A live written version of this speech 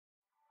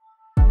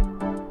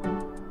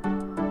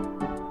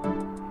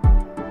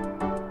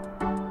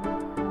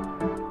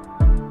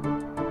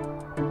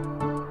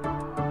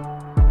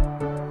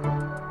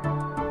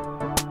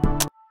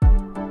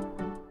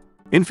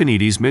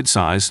Infiniti's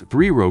midsize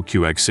 3-row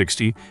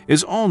QX60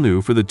 is all new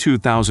for the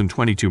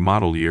 2022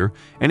 model year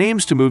and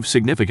aims to move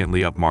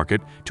significantly upmarket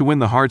to win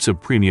the hearts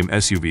of premium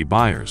SUV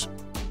buyers.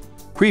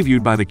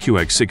 Previewed by the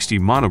QX60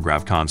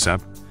 Monograph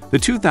concept, the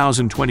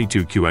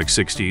 2022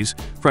 QX60's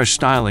fresh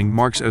styling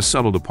marks a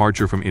subtle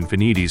departure from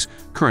Infiniti's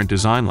current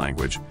design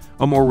language,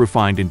 a more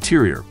refined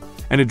interior,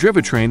 and a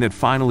drivetrain that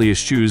finally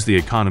eschews the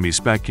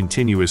economy-spec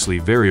continuously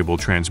variable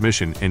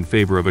transmission in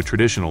favor of a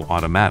traditional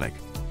automatic.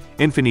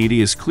 Infiniti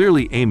is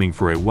clearly aiming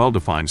for a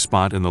well-defined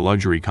spot in the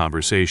luxury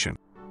conversation.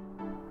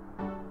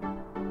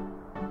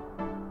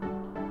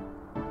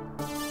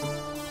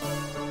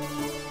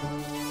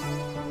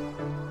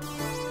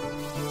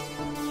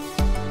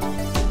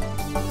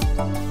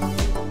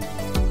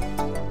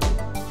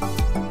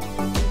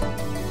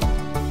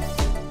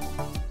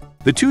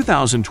 The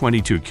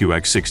 2022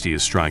 QX60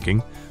 is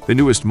striking. The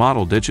newest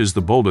model ditches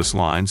the bulbous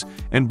lines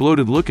and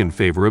bloated look in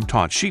favor of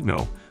taut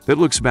sheetmetal that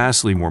looks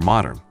vastly more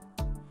modern.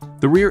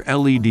 The rear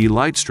LED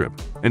light strip,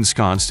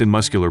 ensconced in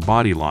muscular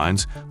body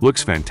lines,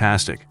 looks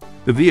fantastic.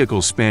 The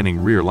vehicle's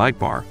spanning rear light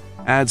bar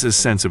adds a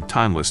sense of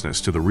timelessness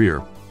to the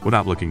rear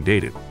without looking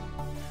dated.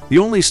 The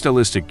only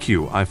stylistic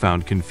cue I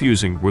found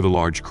confusing were the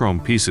large chrome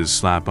pieces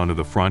slapped onto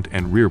the front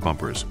and rear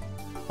bumpers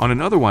on an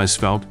otherwise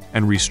svelte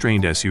and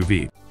restrained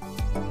SUV.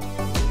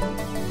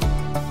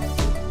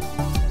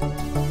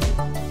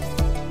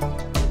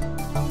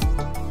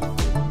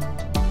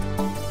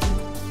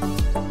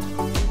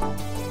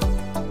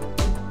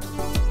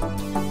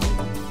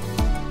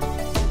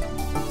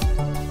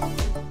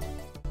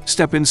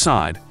 Step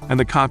inside, and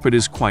the cockpit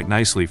is quite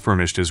nicely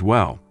furnished as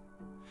well.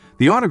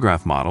 The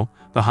Monograph model,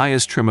 the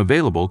highest trim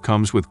available,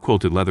 comes with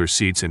quilted leather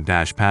seats and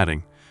dash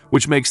padding,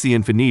 which makes the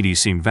Infiniti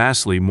seem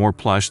vastly more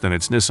plush than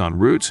its Nissan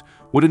roots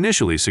would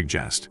initially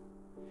suggest.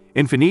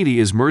 Infiniti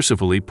is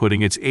mercifully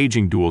putting its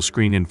aging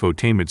dual-screen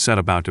infotainment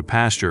setup out to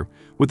pasture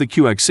with the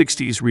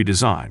QX60's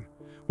redesign,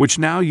 which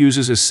now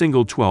uses a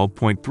single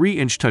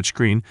 12.3-inch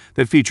touchscreen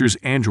that features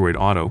Android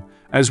Auto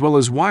as well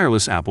as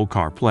wireless Apple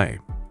CarPlay.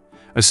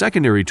 A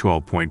secondary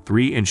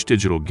 12.3-inch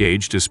digital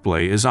gauge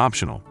display is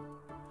optional.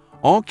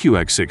 All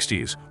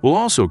QX60s will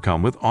also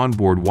come with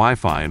onboard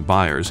Wi-Fi, and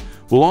buyers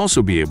will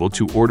also be able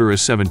to order a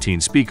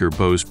 17-speaker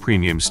Bose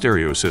premium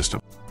stereo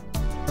system.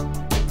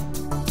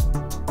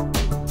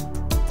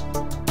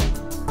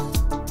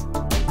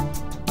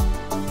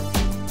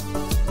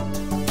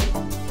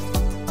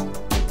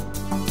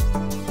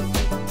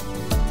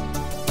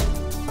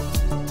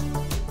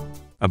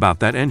 About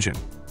that engine.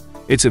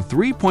 It's a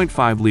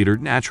 3.5-liter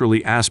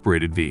naturally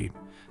aspirated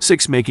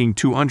V6 making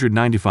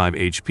 295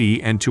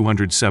 HP and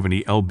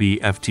 270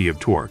 lb-ft of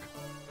torque.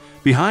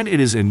 Behind it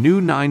is a new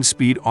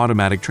 9-speed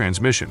automatic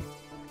transmission.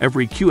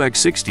 Every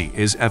QX60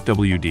 is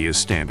FWD as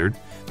standard.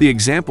 The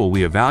example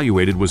we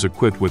evaluated was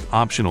equipped with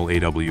optional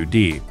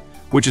AWD,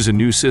 which is a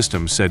new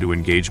system said to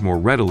engage more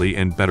readily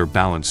and better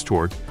balance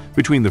torque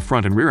between the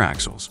front and rear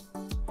axles.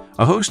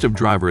 A host of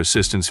driver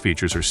assistance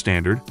features are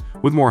standard,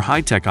 with more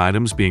high-tech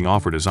items being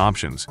offered as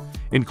options,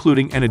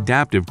 including an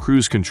adaptive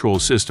cruise control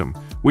system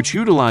which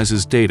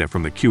utilizes data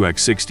from the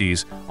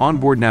QX60's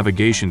onboard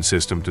navigation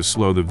system to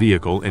slow the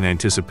vehicle in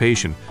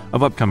anticipation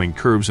of upcoming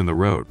curves in the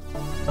road.